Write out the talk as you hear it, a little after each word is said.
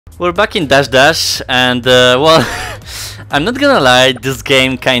We're back in Dash Dash, and well, I'm not gonna lie, this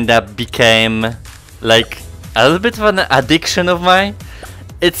game kinda became like a little bit of an addiction of mine.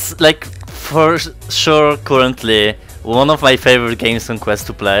 It's like for sure currently one of my favorite games on Quest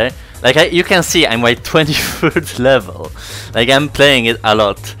to play. Like you can see, I'm like 23rd level. Like I'm playing it a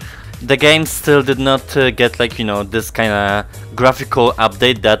lot. The game still did not get like, you know, this kind of graphical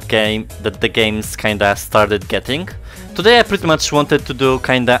update that the games kinda started getting. Today I pretty much wanted to do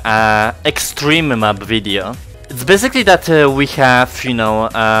kinda a extreme map video. It's basically that we have, you know,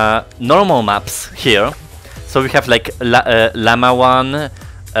 normal maps here. So we have like Llama one,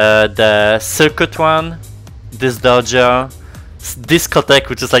 the Circuit one, this Dojo, Discotheque,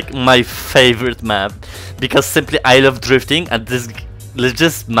 which is like my favorite map because simply I love drifting, and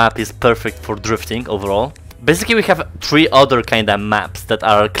this map is perfect for drifting overall. Basically we have 3 other kinda maps that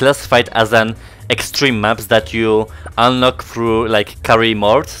are classified as an extreme maps that you unlock through like career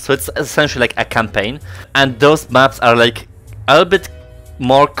mode, so it's essentially like a campaign, and those maps are like a little bit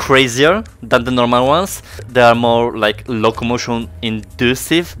more crazier than the normal ones. They are more like locomotion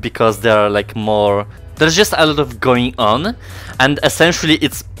inducive because they are like more, there's just a lot of going on, and essentially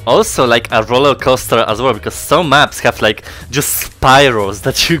it's also like a roller coaster as well, because some maps have like just spirals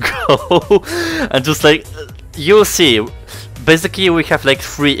that you go and just like you'll see. Basically we have like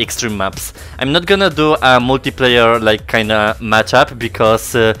 3 extreme maps. I'm not gonna do a multiplayer like kinda matchup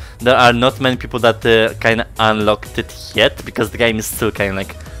because there are not many people that kinda unlocked it yet, because the game is still kinda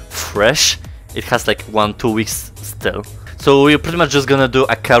like fresh. It has like 1-2 weeks still. So we're pretty much just gonna do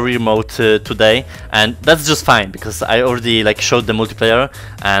a career mode today, and that's just fine because I already like showed the multiplayer,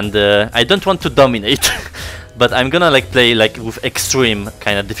 and I don't want to dominate. But I'm gonna like play like with extreme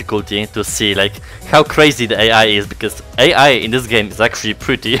kind of difficulty to see like how crazy the AI is, because AI in this game is actually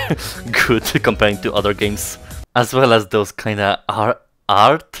pretty good comparing to other games. As well as those kind of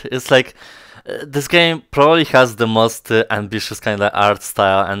art. It's like this game probably has the most ambitious kind of art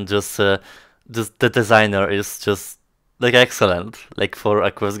style, and just the designer is just like excellent, like for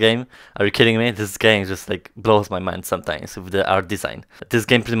a Quest game. Are you kidding me? This game just like blows my mind sometimes with the art design. This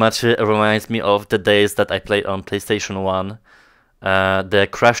game pretty much reminds me of the days that I played on PlayStation 1, the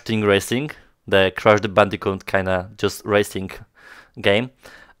Crash Team Racing, the Crash the Bandicoot kinda just racing game,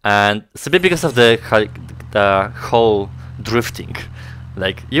 and simply because of the whole drifting.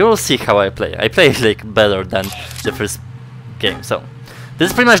 Like you will see how I play. I play like better than the first game. So this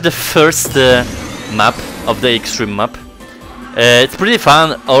is pretty much the first map of the extreme map. It's pretty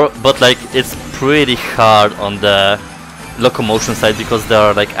fun, but like it's pretty hard on the locomotion side because there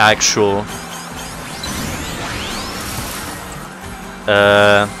are like actual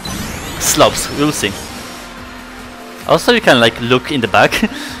slopes. We'll see. Also, you can like look in the back.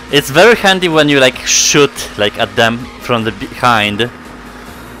 It's very handy when you like shoot like at them from the behind,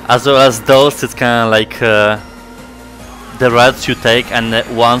 as well as those. It's kind of like the routes you take, and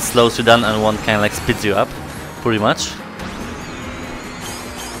one slows you down and one kind of like speeds you up, pretty much.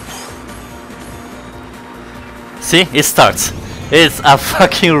 See, it starts. It's a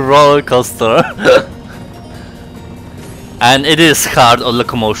fucking roller coaster. And it is hard on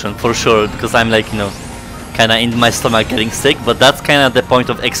locomotion for sure, because I'm like, you know, kinda in my stomach getting sick, but that's kinda the point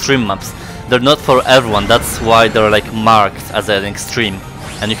of extreme maps. They're not for everyone, that's why they're like marked as an extreme.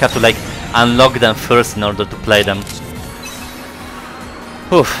 And you have to like unlock them first in order to play them.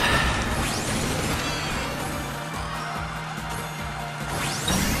 Oof.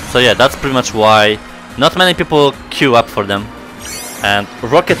 So yeah, that's pretty much why not many people queue up for them. And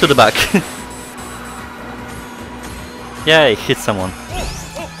rocket to the back. Yay, hit someone.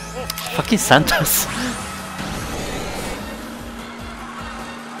 Fucking Santos.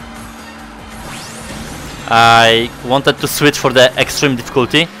 I wanted to switch for the extreme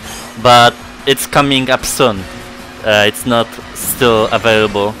difficulty, but it's coming up soon. It's not still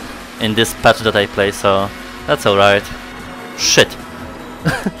available in this patch that I play, so that's alright. Shit.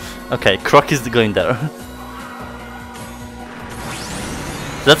 Okay, Croc is going there.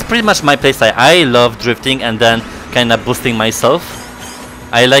 That's pretty much my playstyle. I love drifting and then kinda boosting myself.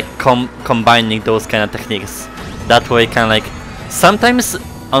 I like combining those kind of techniques. That way, kinda like sometimes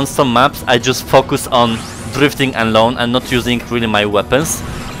on some maps I just focus on drifting alone and not using really my weapons,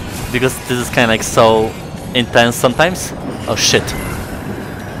 because this is kinda like so intense sometimes. Oh shit.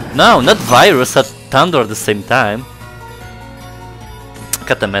 No, not Virus, at Thunder at the same time.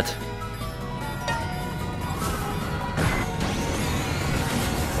 Cut the met.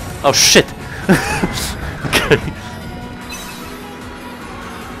 Oh shit! Okay.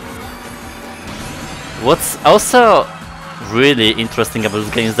 What's also really interesting about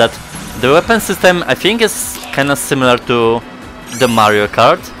this game is that the weapon system, I think, is kinda similar to the Mario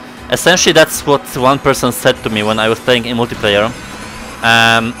Kart, Essentially, that's what one person said to me when I was playing in multiplayer.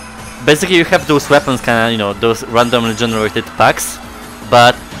 Basically, you have those weapons, kind of, you know, those randomly generated packs,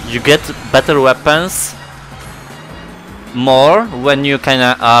 but you get better weapons more when you kind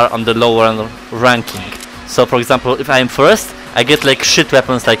of are on the lower ranking. So, for example, if I'm first, I get like shit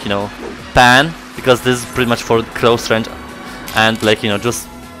weapons like, you know, pan, because this is pretty much for close range, and like, you know, just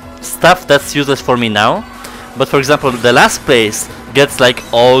stuff that's useless for me now. But for example, the last place gets like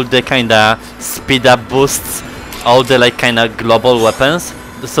all the kinda speed up boosts, all the like kinda global weapons.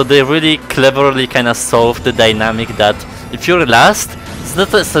 So they really cleverly kinda solve the dynamic that if you're last, it's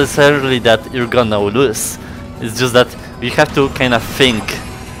not necessarily that you're gonna lose. It's just that you have to kinda think.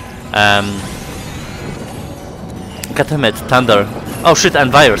 God damn it, thunder. Oh shit,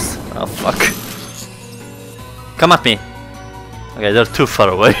 and virus. Oh fuck. Come at me. Okay, they're too far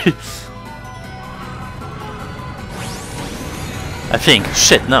away. I think.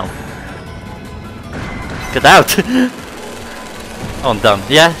 Shit, no. Get out! Oh, I'm done.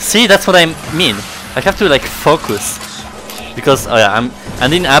 Yeah, see, that's what I mean. I have to like focus. Because, oh yeah, I'm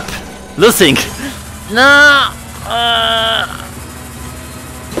ending up losing! No!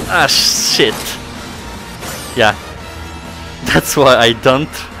 Ah, shit. Yeah. That's why I don't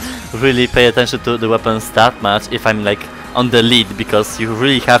really pay attention to the weapons that much if I'm like on the lead, because you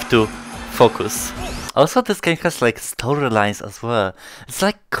really have to focus. Also, this game has like storylines as well. It's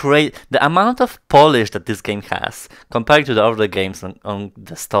like crazy. The amount of polish that this game has compared to the other games on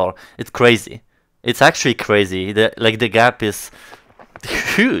the store, it's crazy. It's actually crazy. The gap is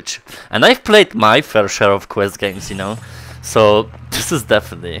huge. And I've played my fair share of quest games, you know. So this is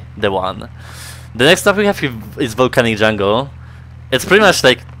definitely the one. The next up we have is Volcanic Jungle. It's pretty much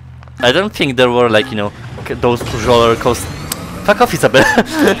like, I don't think there were like, you know, those roller coaster. Fuck off, Isabel.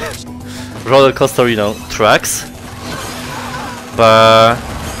 Roller coaster, you know, tracks. But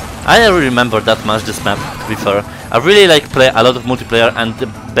I don't really remember that much this map, to be fair. I really like play a lot of multiplayer and the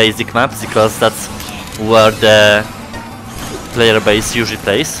basic maps, because that's where the player base usually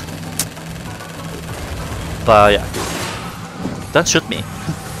plays. But yeah, don't shoot me.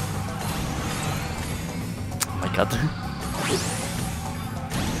 Oh my god.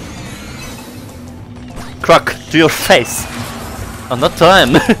 Croc, to your face! Oh, not to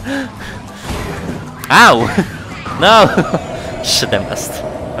him! Ow! No! Shit, I missed.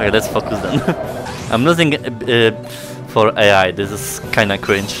 Okay, let's focus then. I'm losing for AI, this is kinda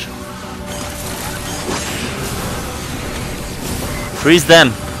cringe. Freeze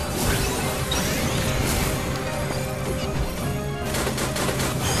them!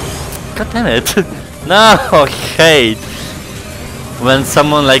 God damn it! No! I hate! When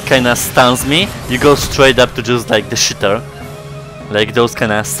someone like kinda stuns me, you go straight up to just like the shitter. Like those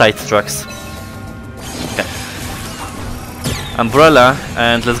kinda side tracks. Okay. Umbrella,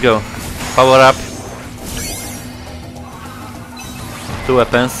 and let's go. Power up. 2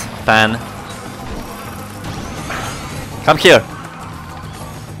 weapons. Pan. Come here.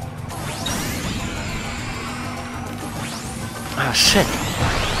 Ah, shit.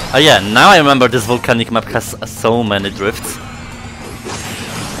 Oh yeah, now I remember this volcanic map has so many drifts.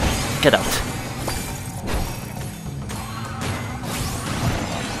 Get out.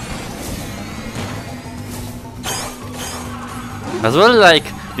 As well, like,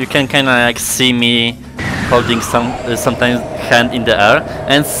 you can kinda like see me holding sometimes hand in the air,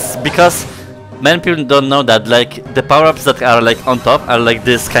 and because many people don't know that, like, the power-ups that are like on top are like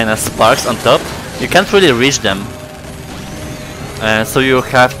this kinda sparks on top. You can't really reach them. So you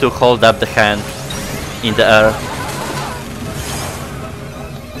have to hold up the hand in the air.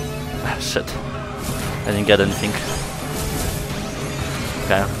 Ah, shit. I didn't get anything.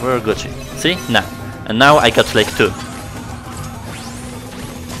 Okay, we're Gucci. See? Now. And now I got like 2.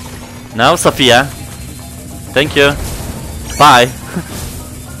 Now, Sophia. Thank you. Bye.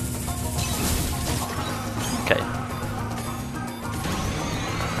 Okay.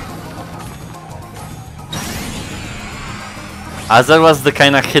 Other was the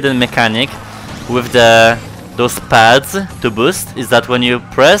kind of hidden mechanic with those pads to boost, is that when you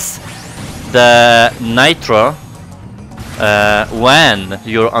press the nitro when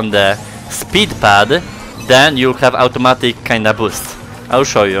you're on the speed pad, then you'll have automatic kind of boost. I'll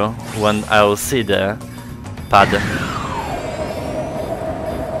show you when I'll see the pad.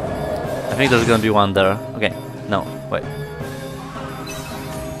 I think there's gonna be one there. Okay, no, wait.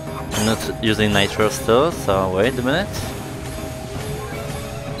 I'm not using nitro still, so wait a minute.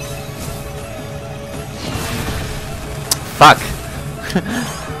 Fuck!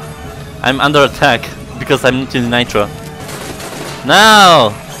 I'm under attack because I'm not using nitro.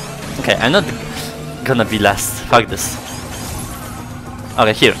 No! Okay, I'm not gonna be last. Fuck this.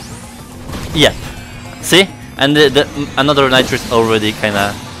 Okay, here. Yep. See? And another nitro is already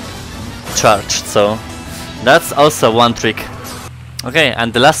kinda charged, so that's also one trick. Okay,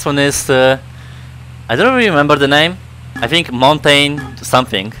 and the last one is I don't really remember the name. I think Mountain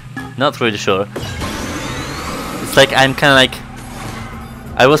something. Not really sure. It's like I'm kinda like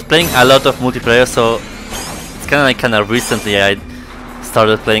I was playing a lot of multiplayer, so it's kinda recently I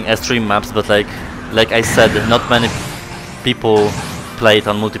started playing extreme maps, but like I said, not many people play it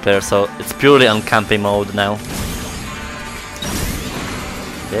on multiplayer, so it's purely on campaign mode now.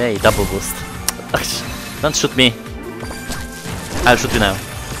 Yay, double boost. Don't shoot me. I'll shoot you now.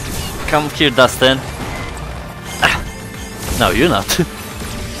 Come here, Dustin. Ah. No, you're not.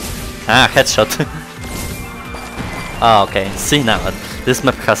 Ah, headshot. Ah, okay. See now, this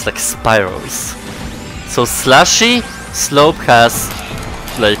map has like spirals. So Slushy Slope has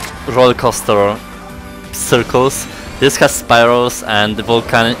like roller coaster circles. This has spirals, and the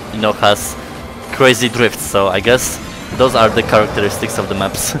Volcan, you know, has crazy drifts. So I guess those are the characteristics of the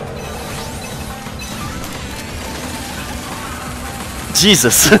maps.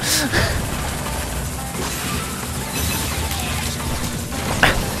 Jesus!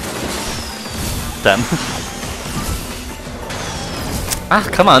 Damn. Ah,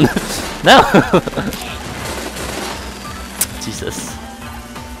 come on! No! Jesus.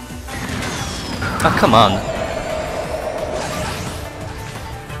 Ah, come on.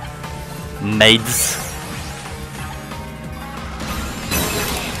 Maids.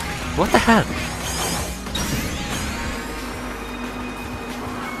 What the hell?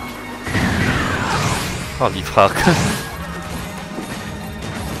 Holy fuck.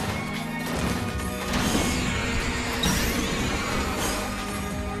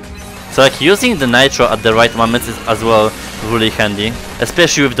 So like using the nitro at the right moment is as well really handy,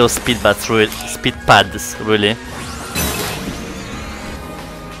 especially with those speed pads, really.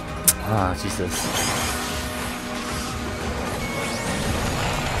 Ah, Jesus.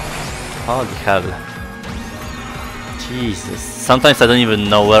 Holy hell. Jesus. Sometimes I don't even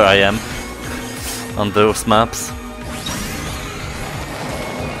know where I am on those maps.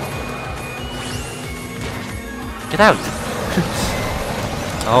 Get out!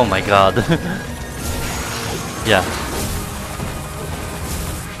 Oh my god. Yeah.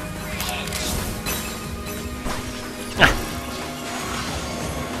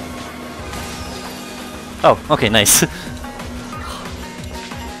 Oh, okay, nice.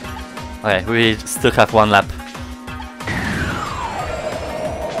 Okay, we still have one lap.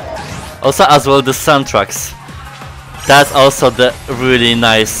 Also, as well, the soundtracks. That's also the really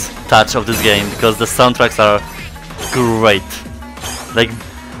nice touch of this game, because the soundtracks are great. Like,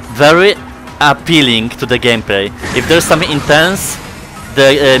 very appealing to the gameplay. If there's something intense,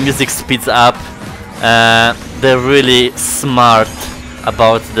 the music speeds up. They're really smart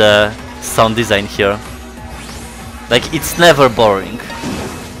about the sound design here. Like, it's never boring.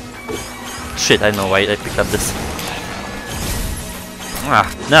 Shit, I know why I picked up this. Ah,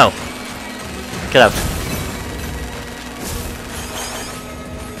 no! Get out.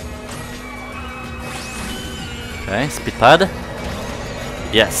 Okay, speed pad.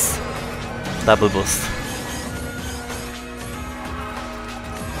 Yes. Double boost.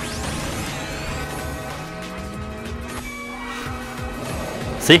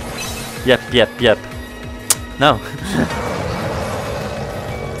 See? Yep. No.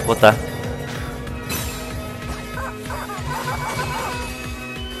 What the?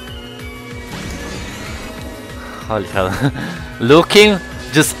 Holy hell. Looking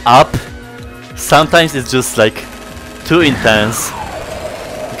just up, sometimes it's just like too intense.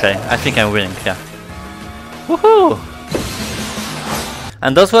 Okay, I think I'm winning, yeah. Woohoo!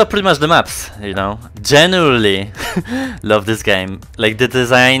 And those were pretty much the maps, you know. Genuinely love this game. Like the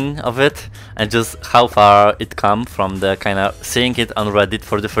design of it and just how far it come from the kind of seeing it on Reddit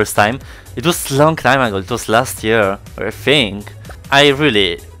for the first time. It was a long time ago, it was last year, I think. I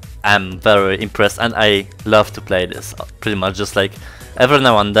really am very impressed and I love to play this pretty much just like every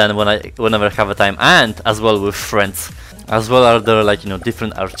now and then whenever I have a time, and as well with friends. As well are there like, you know,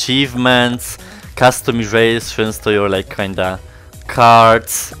 different achievements, customizations to your like kinda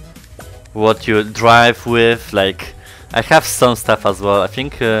cards, what you drive with. Like I have some stuff as well, I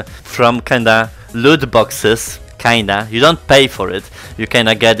think from kinda loot boxes, kinda. You don't pay for it, you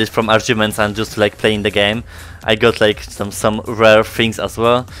kinda get it from achievements and just like playing the game. I got like some rare things as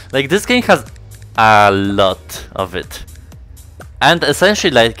well. Like this game has a lot of it. And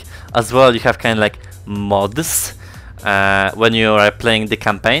essentially like as well you have kind of like mods when you are playing the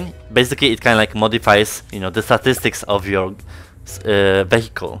campaign. Basically it kind of like modifies, you know, the statistics of your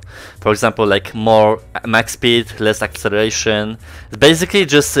vehicle. For example, like more max speed, less acceleration. It's basically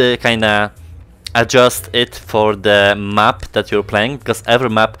just kind of adjust it for the map that you're playing, because every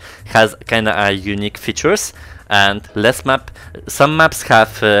map has kind of a unique features. And some maps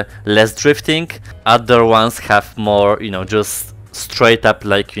have less drifting, other ones have more, you know, just straight up,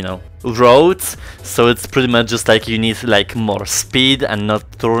 like, you know, roads. So it's pretty much just like you need like more speed and not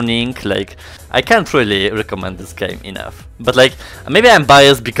turning. Like, I can't really recommend this game enough. But like, maybe I'm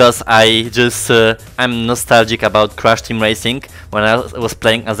biased because I just I'm nostalgic about Crash Team Racing when I was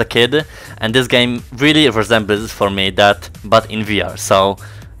playing as a kid, and this game really resembles for me that, but in VR. So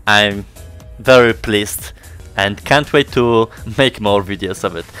I'm very pleased and can't wait to make more videos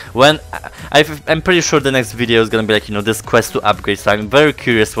of it. When I'm pretty sure the next video is gonna be like, you know, this quest to upgrade, so I'm very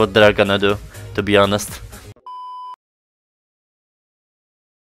curious what they're gonna do, to be honest.